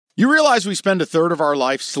You realize we spend a third of our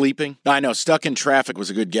life sleeping? I know, stuck in traffic was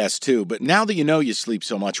a good guess too, but now that you know you sleep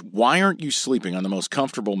so much, why aren't you sleeping on the most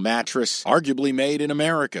comfortable mattress arguably made in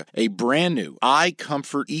America? A brand new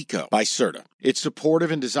iComfort Eco by Serta. It's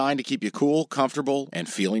supportive and designed to keep you cool, comfortable, and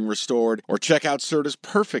feeling restored. Or check out Serta's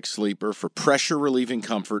Perfect Sleeper for pressure-relieving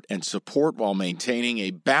comfort and support while maintaining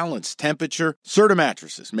a balanced temperature. Serta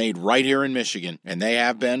mattresses made right here in Michigan, and they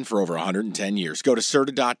have been for over 110 years. Go to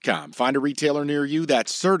Serta.com. Find a retailer near you.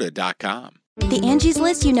 That's Serta.com. The Angie's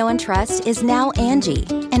List you know and trust is now Angie,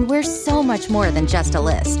 and we're so much more than just a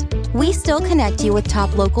list. We still connect you with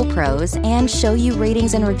top local pros and show you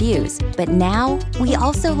ratings and reviews, but now we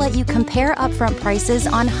also let you compare upfront prices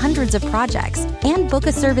on hundreds of projects and book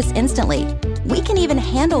a service instantly. We can even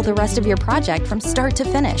handle the rest of your project from start to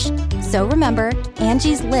finish. So remember,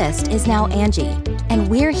 Angie's List is now Angie, and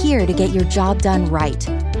we're here to get your job done right.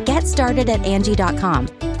 Get started at Angie.com.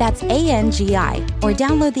 That's ANGI, or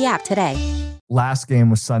download the app today. Last game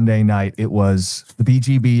was Sunday night. It was the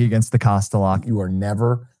BGB against the Costa lock. You are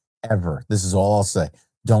never, ever, this is all I'll say,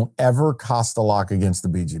 don't ever Costa lock against the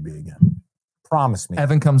BGB again. Promise me.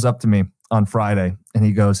 Evan comes up to me on Friday and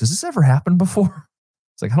he goes, has this ever happened before?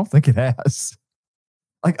 It's like, I don't think it has.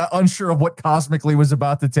 Like, unsure of what cosmically was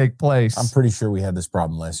about to take place. I'm pretty sure we had this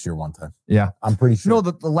problem last year one time. Yeah. I'm pretty sure. No,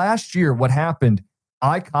 the last year, what happened,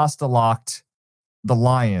 I Costa locked the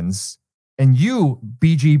Lions and you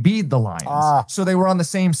BGB'd the Lions. So they were on the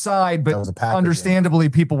same side, but understandably,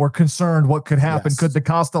 people were concerned what could happen. Yes. Could the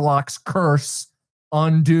Costa locks curse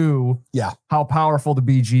undo how powerful the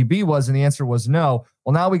BGB was? And the answer was no.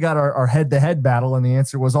 Well, now we got our head-to-head battle, and the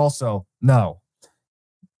answer was also no.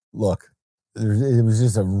 Look, it was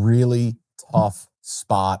just a really tough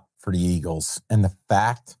spot for the Eagles. And the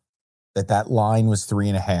fact that that line was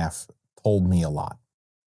 3.5 told me a lot.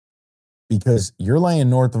 Because you're laying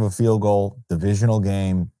north of a field goal, divisional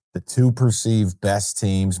game, the two perceived best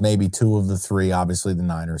teams, maybe two of the three, obviously the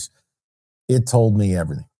Niners. It told me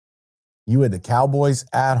everything. You had the Cowboys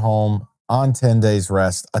at home on 10 days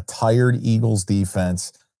rest, a tired Eagles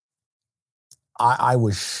defense. I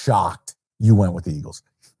was shocked you went with the Eagles.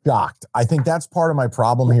 Shocked. I think that's part of my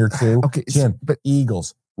problem here too. Okay, Jim, but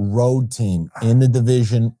Eagles, road team in the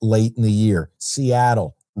division late in the year.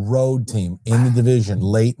 Seattle, road team in the division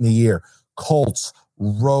late in the year. Colts,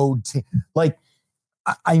 road team. Like,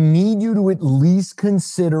 I need you to at least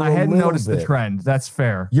consider. I hadn't noticed the trend. That's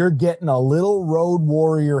fair. You're getting a little road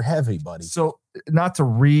warrior heavy, buddy. So, not to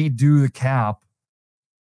redo the cap,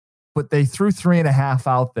 but they threw 3.5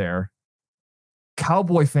 out there.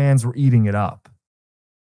 Cowboy fans were eating it up.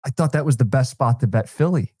 I thought that was the best spot to bet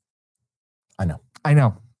Philly. I know.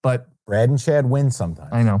 But Brad and Chad win sometimes.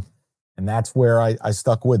 I know. And that's where I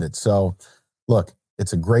stuck with it. So, look,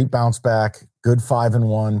 it's a great bounce back. Good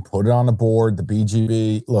 5-1. Put it on the board. The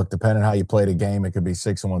BGB, look, depending on how you played a game, it could be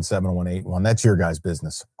 6-1, 7-1, 8-1. That's your guys'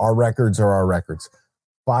 business. Our records are our records.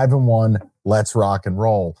 5-1. Let's rock and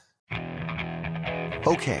roll.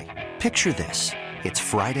 Okay, picture this. It's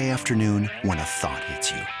Friday afternoon when a thought hits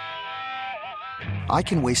you. I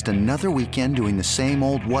can waste another weekend doing the same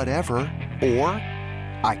old whatever, or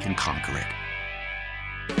I can conquer it.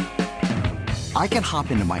 I can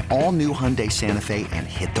hop into my all-new Hyundai Santa Fe and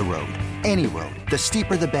hit the road. Any road. The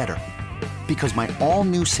steeper, the better. Because my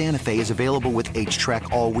all-new Santa Fe is available with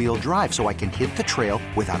H-Track all-wheel drive, so I can hit the trail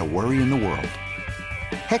without a worry in the world.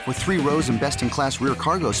 Heck, with 3 rows and best-in-class rear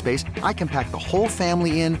cargo space, I can pack the whole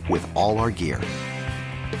family in with all our gear.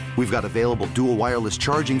 We've got available dual wireless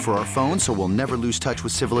charging for our phones, so we'll never lose touch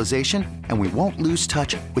with civilization, and we won't lose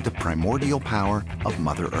touch with the primordial power of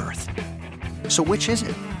Mother Earth. So which is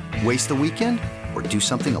it? Waste the weekend or do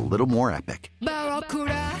something a little more epic?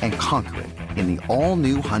 And conquer it in the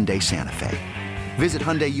all-new Hyundai Santa Fe. Visit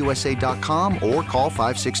HyundaiUSA.com or call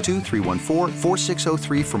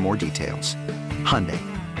 562-314-4603 for more details. Hyundai,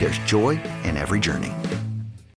 there's joy in every journey.